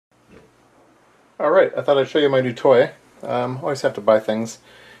Alright, I thought I'd show you my new toy. Always have to buy things.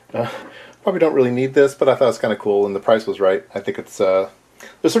 Probably don't really need this, but I thought it was kind of cool and the price was right. I think it's there's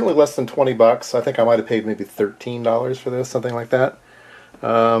certainly less than 20 bucks. I think I might have paid maybe $13 for this, something like that.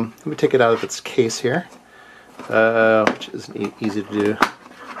 Let me take it out of its case here, which isn't easy to do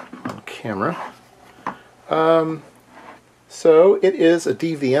on camera. So it is a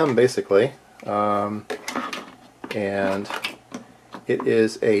DVM basically, and it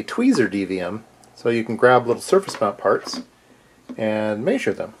is a tweezer DVM. So you can grab little surface mount parts and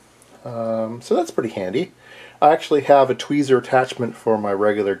measure them. So that's pretty handy. I actually have a tweezer attachment for my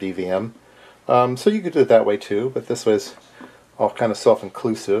regular DVM. So you could do it that way too, but this was all kind of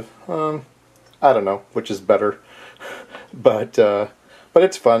self-inclusive. I don't know which is better, but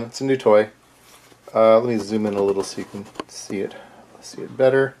it's fun. It's a new toy. Let me zoom in a little so you can see it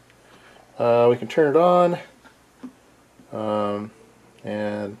better. We can turn it on,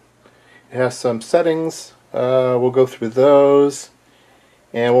 and it has some settings. We'll go through those,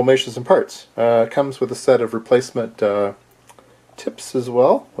 and we'll measure some parts. It comes with a set of replacement tips as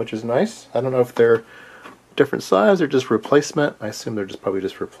well, which is nice. I don't know if they're different size or just replacement. I assume they're probably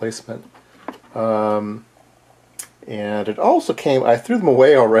just replacement. And it also came, I threw them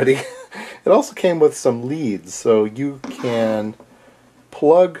away already. It also came with some leads, so you can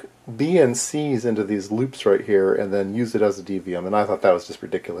plug B and C's into these loops right here and then use it as a DVM, and I thought that was just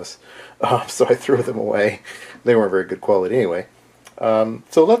ridiculous. So I threw them away. They weren't very good quality anyway.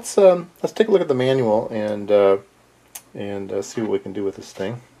 So let's take a look at the manual and see what we can do with this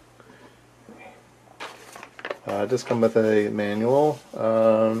thing. It does come with a manual. I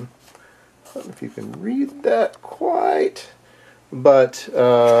don't know if you can read that quite, but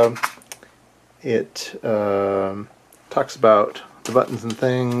it talks about the buttons and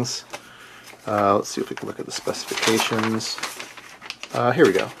things. Let's see if we can look at the specifications. Here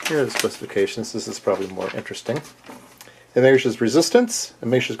we go. Here are the specifications. This is probably more interesting. It measures resistance, it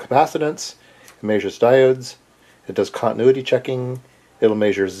measures capacitance, it measures diodes, it does continuity checking, it'll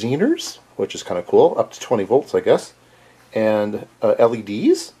measure Zehners, which is kind of cool, up to 20 volts I guess, and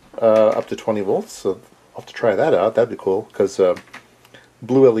LEDs, up to 20 volts, so I'll have to try that out. That'd be cool, because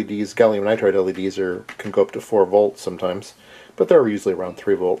blue LEDs, gallium nitride LEDs, can go up to 4 volts sometimes, but they're usually around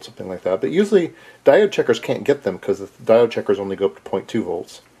 3 volts, something like that. But usually diode checkers can't get them because the diode checkers only go up to 0.2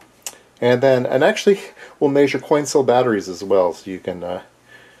 volts. And actually we'll measure coin cell batteries as well, so you can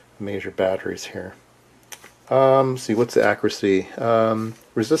measure batteries here. See, what's the accuracy?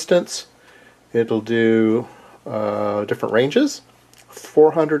 Resistance, it'll do different ranges.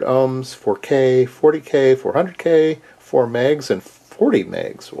 400 ohms, 4K, 40K, 400K, 4 megs, and 40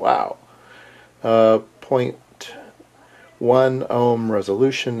 megs. Wow. 0.1 ohm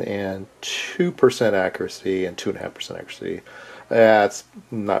resolution and 2% accuracy and 2.5% accuracy. That's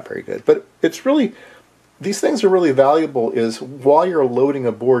not very good. But it's really, these things are really valuable is while you're loading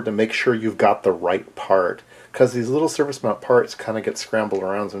a board to make sure you've got the right part. Because these little surface mount parts kind of get scrambled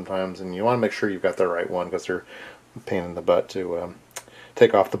around sometimes, and you want to make sure you've got the right one because they're a pain in the butt to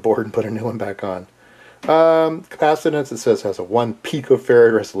take off the board and put a new one back on. Capacitance, it says, has a 1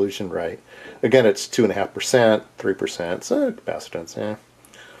 picofarad resolution, right? Again, it's 2.5%, 3%, so capacitance, yeah.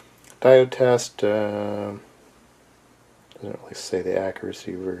 Diode test, doesn't really say the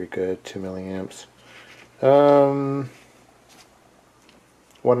accuracy very good, 2 milliamps.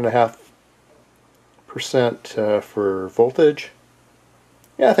 1.5% for voltage.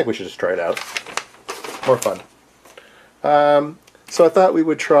 Yeah, I think we should just try it out. More fun. So I thought we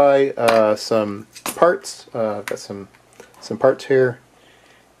would try some parts. I've got some parts here,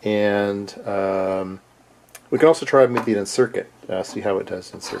 and we can also try maybe it in circuit. See how it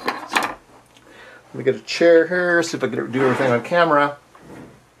does in circuit. So, let me get a chair here. See if I can do everything on camera.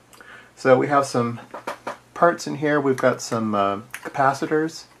 So we have some parts in here. We've got some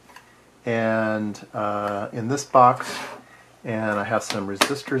capacitors, and in this box, and I have some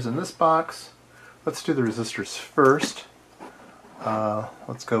resistors in this box. Let's do the resistors first.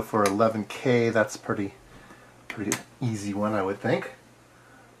 Let's go for 11K. That's pretty easy one, I would think.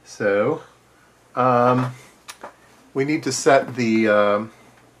 So we need to set the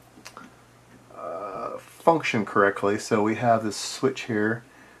function correctly. So we have this switch here,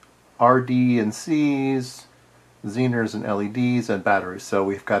 RD and Cs, Zehners and LEDs, and batteries. So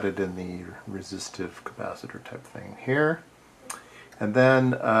we've got it in the resistive capacitor type thing here. And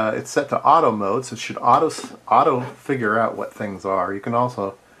then it's set to auto mode, so it should auto figure out what things are. You can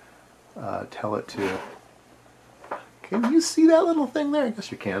also tell it to. Can you see that little thing there? I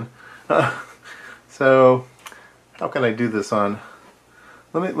guess you can. So how can I do this on?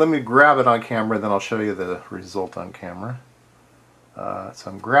 Let me grab it on camera, then I'll show you the result on camera. So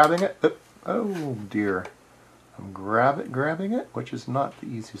I'm grabbing it. Oop, Oh dear. I'm grabbing it, which is not the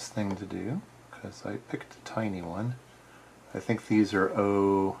easiest thing to do because I picked a tiny one. I think these are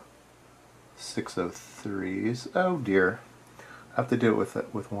 0603s. Oh dear. I have to do it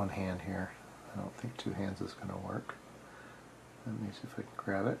with one hand here. I don't think two hands is going to work. Let me see if I can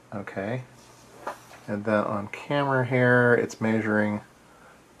grab it. Okay. And then on camera here, it's measuring,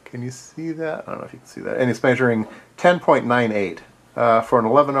 can you see that? I don't know if you can see that. And it's measuring 10.98. For an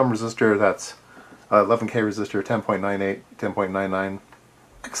 11 ohm resistor, that's 11K resistor, 10.98, 10.99.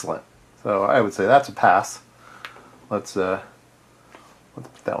 Excellent. So I would say that's a pass. Let's put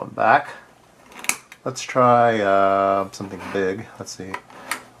that one back. Let's try something big. Let's see.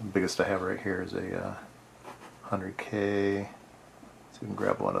 The biggest I have right here is a 100K. So we can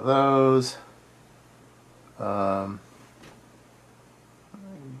grab one of those. Grab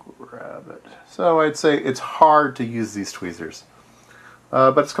it. So I'd say it's hard to use these tweezers.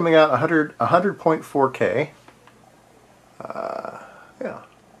 But it's coming out 100.4K. Yeah.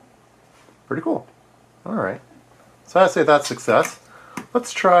 Pretty cool. Alright. So I'd say that's success.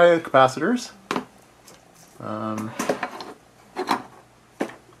 Let's try capacitors.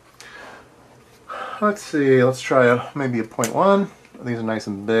 Let's see, let's try maybe a 0.1. These are nice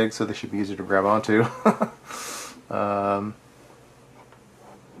and big, so they should be easy to grab onto. Grab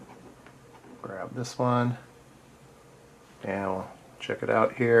this one, and we'll check it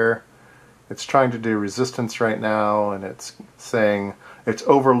out here. It's trying to do resistance right now, and it's saying it's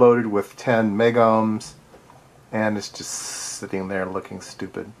overloaded with 10 megohms, and it's just sitting there looking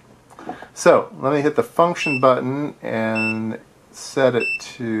stupid. So let me hit the function button and set it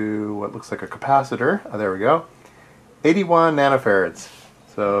to what looks like a capacitor. Oh, there we go. 81 nanofarads.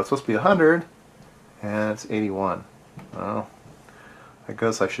 So it's supposed to be 100, and it's 81. Oh, I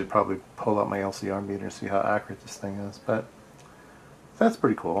guess I should probably pull out my LCR meter and see how accurate this thing is, but that's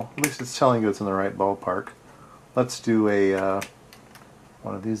pretty cool. At least it's telling you it's in the right ballpark. Let's do a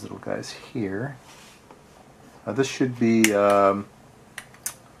one of these little guys here. This should be 0047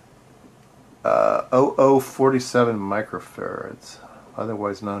 microfarads,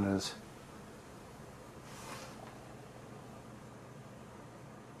 otherwise known as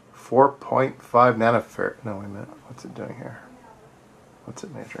 4.5 nanofarad. No, wait a minute. What's it doing here? What's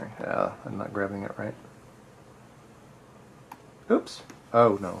it measuring? Yeah, I'm not grabbing it right. Oops.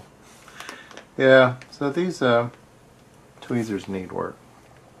 Oh, no. Yeah, so these tweezers need work.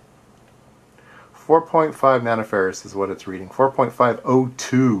 4.5 nanofarads is what it's reading.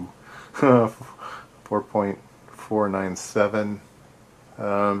 4.502. 4.497.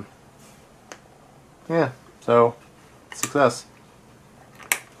 Yeah, so success.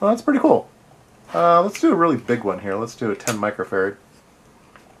 Well, that's pretty cool. Let's do a really big one here. Let's do a 10 microfarad.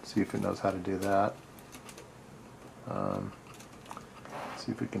 See if it knows how to do that.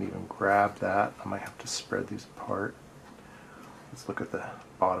 See if we can even grab that. I might have to spread these apart. Let's look at the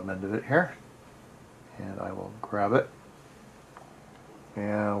bottom end of it here. And I will grab it.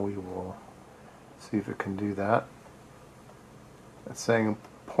 And we will see if it can do that. It's saying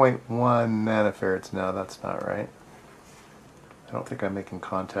 0.1 nanofarads. No, that's not right. I don't think I'm making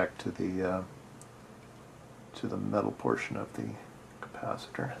contact to the metal portion of the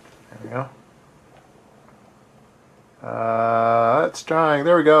capacitor. There we go. It's trying.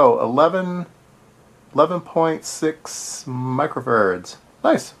 There we go. 11.6 microfarads.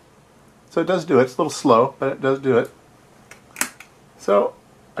 Nice. So it does do it. It's a little slow, but it does do it. So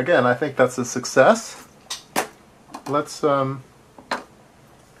again, I think that's a success. Let's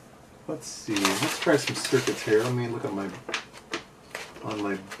see. Let's try some circuits here. Let me look at on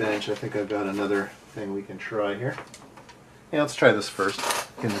my bench. I think I've got another thing we can try here. Yeah, let's try this first.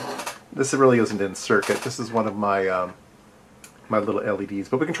 This really isn't in circuit. This is one of my my little LEDs,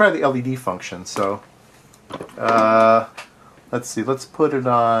 but we can try the LED function. So let's see. Let's put it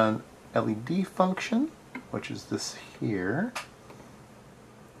on LED function, which is this here.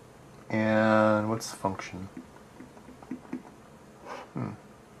 And what's the function? I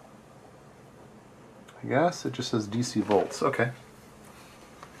guess it just says DC volts. Okay.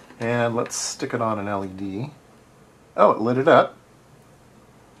 And let's stick it on an LED. Oh, it lit it up.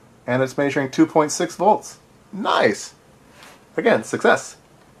 And it's measuring 2.6 volts. Nice! Again, success.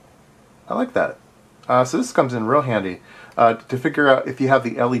 I like that. So this comes in real handy to figure out if you have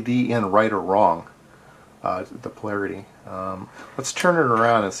the LED in right or wrong. The polarity. Let's turn it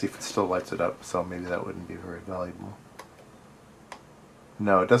around and see if it still lights it up. So maybe that wouldn't be very valuable.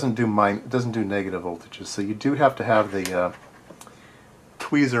 No, it doesn't do negative voltages. So you do have to have the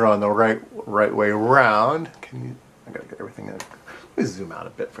tweezer on the right way around. Can you? I gotta get everything in. Let me zoom out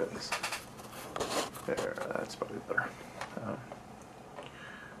a bit for this. There, that's probably better.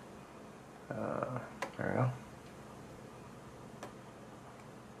 There we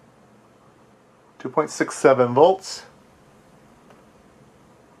go. 2.67 volts.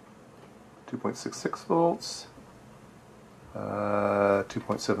 2.66 volts.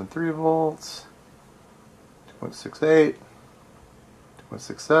 2.73 volts. 2.68.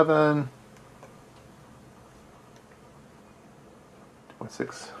 2.67.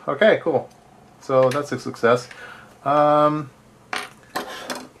 2.6. Okay, cool. So that's a success.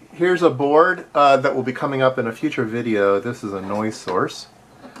 Here's a board that will be coming up in a future video. This is a noise source,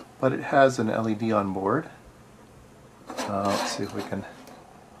 but it has an LED on board. Let's see if we can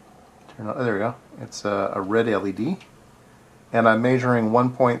turn on. There we go. It's a red LED, and I'm measuring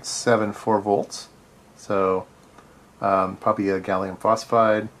 1.74 volts. So probably a gallium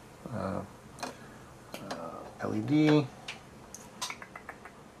phosphide LED.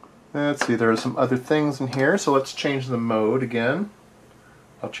 Let's see, there are some other things in here, so let's change the mode again.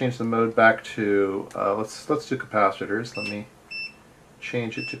 I'll change the mode back to, let's do capacitors. Let me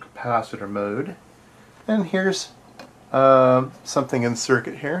change it to capacitor mode. And here's something in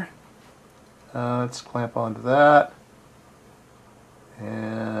circuit here. Let's clamp onto that.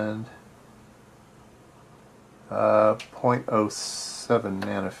 And 0.07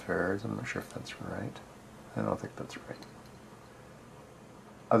 nanofarads. I'm not sure if that's right. I don't think that's right.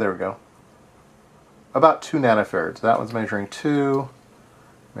 Oh, there we go. About 2 nanofarads. That one's measuring 2.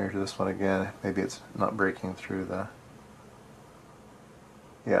 Measure this one again. Maybe it's not breaking through the...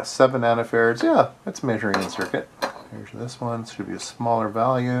 Yeah, 7 nanofarads. Yeah, it's measuring in circuit. Measure this one. Should be a smaller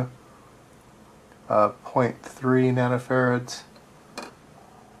value. 0.3 nanofarads.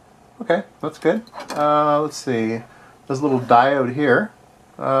 Okay, that's good. Let's see. There's a little diode here.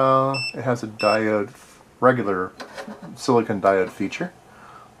 It has a diode, regular silicon diode feature.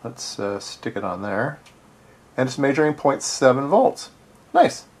 Let's stick it on there. And it's measuring 0.7 volts.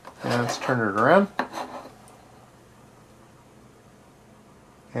 Nice. And let's turn it around.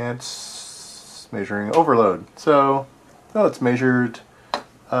 And it's measuring overload. So, oh, it's measured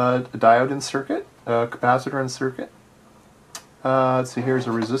a diode in circuit, a capacitor in circuit. Let's see, here's a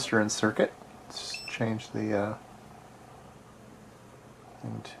resistor in circuit. Let's change the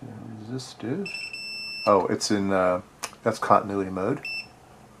into resistive. Oh, it's in, that's continuity mode.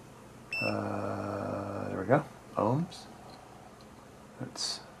 There we go. Ohms.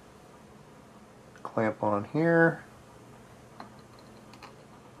 Let's clamp on here.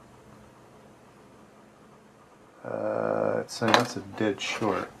 It's saying that's a dead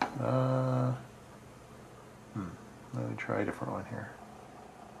short. Let me try a different one here.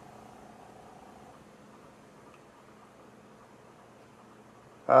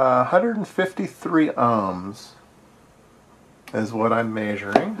 Uh, 153 ohms is what I'm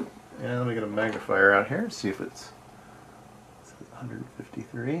measuring. And let me get a magnifier out here, see if it's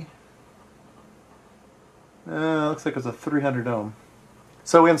 153. Looks like it's a 300 ohm.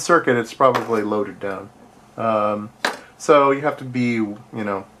 So in circuit, it's probably loaded down. So you have to be, you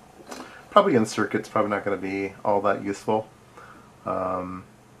know, probably in circuit, it's probably not going to be all that useful.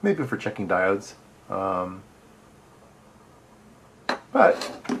 Maybe for checking diodes.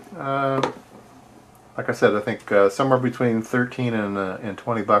 But like I said, I think somewhere between 13 and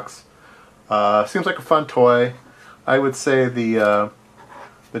 20 bucks. Seems like a fun toy. I would say the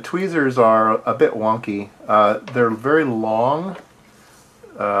tweezers are a bit wonky. They're very long,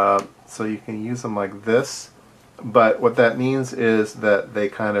 so you can use them like this. But what that means is that they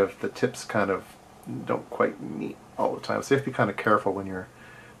kind of, the tips kind of don't quite meet all the time. So you have to be kind of careful when you're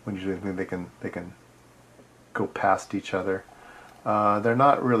doing things. They can go past each other. They're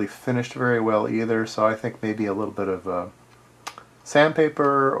not really finished very well either. So I think maybe a little bit of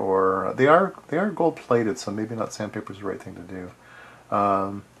sandpaper, or they are gold plated, so maybe not sandpaper is the right thing to do.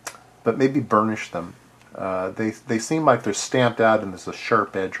 But maybe burnish them. They seem like they're stamped out and there's a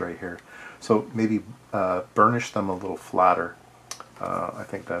sharp edge right here. So maybe burnish them a little flatter. I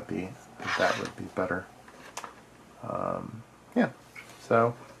think that would be better. Yeah.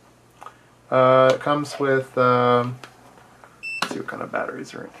 So it comes with let's see what kind of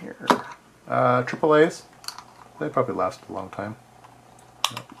batteries are in here. AAA's. They probably last a long time.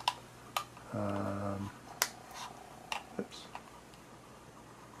 Oops.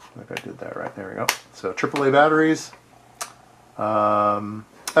 I think I did that right. There we go. So AAA batteries.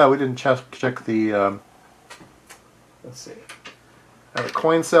 Oh, we didn't check the. Let's see. I have a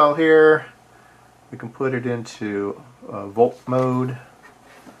coin cell here. We can put it into volt mode.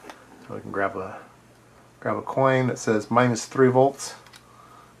 So we can grab a coin that says -3 volts.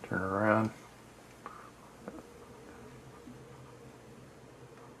 Turn it around.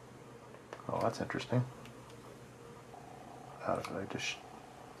 Oh, that's interesting. How did I just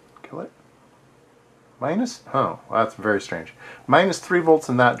kill it? minus, oh, well, that's very strange. Minus 3 volts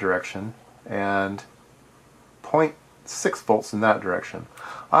in that direction, and 0.6 volts in that direction.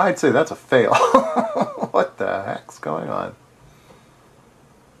 I'd say that's a fail. What the heck's going on?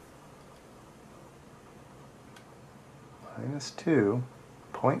 Minus 2,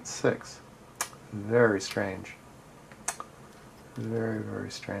 0.6. Very strange. Very,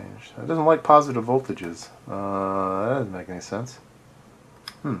 very strange. It doesn't like positive voltages. That doesn't make any sense.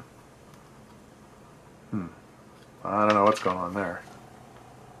 I don't know what's going on there.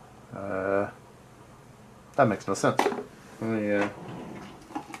 That makes no sense. Let me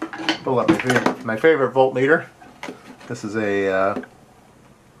pull up my favorite voltmeter. This is a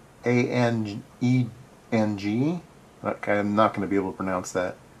ANENG. I'm not going to be able to pronounce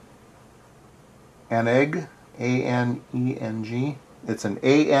that. ANENG. ANENG. It's an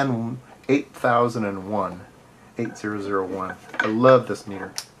AN 8001. 8001. I love this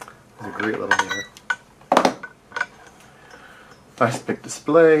meter. It's a great little meter. Nice big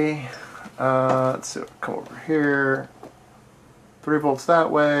display. Let's see, come over here. 3 volts that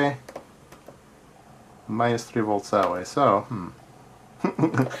way. Minus 3 volts that way. So,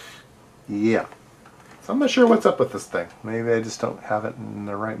 yeah. So I'm not sure what's up with this thing. Maybe I just don't have it in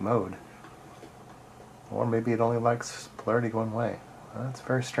the right mode. Or maybe it only likes polarity going away. That's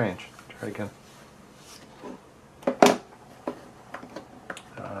very strange. Try it again. Pick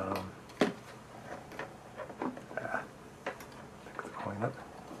the coin up.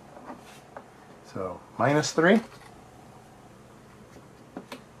 So, minus 3.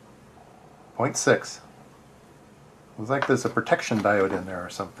 0.6. Looks like there's a protection diode in there or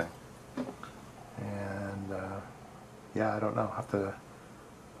something. And, yeah, I don't know. Have to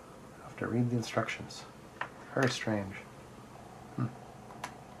read the instructions. Very strange.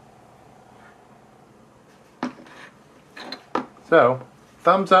 So,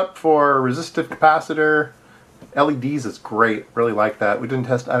 thumbs up for resistive capacitor. LEDs is great. Really like that. We didn't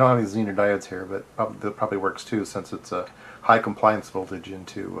test. I don't have any Zener diodes here, but that probably works too, since it's a high compliance voltage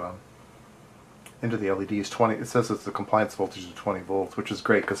into the LEDs. 20. It says it's the compliance voltage of 20 volts, which is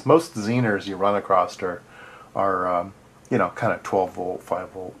great because most Zeners you run across are you know, kind of 12 volt, 5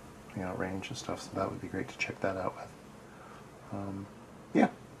 volt, you know, range and stuff. So that would be great to check that out with. Yeah.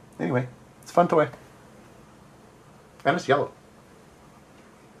 Anyway, it's a fun toy, and it's yellow.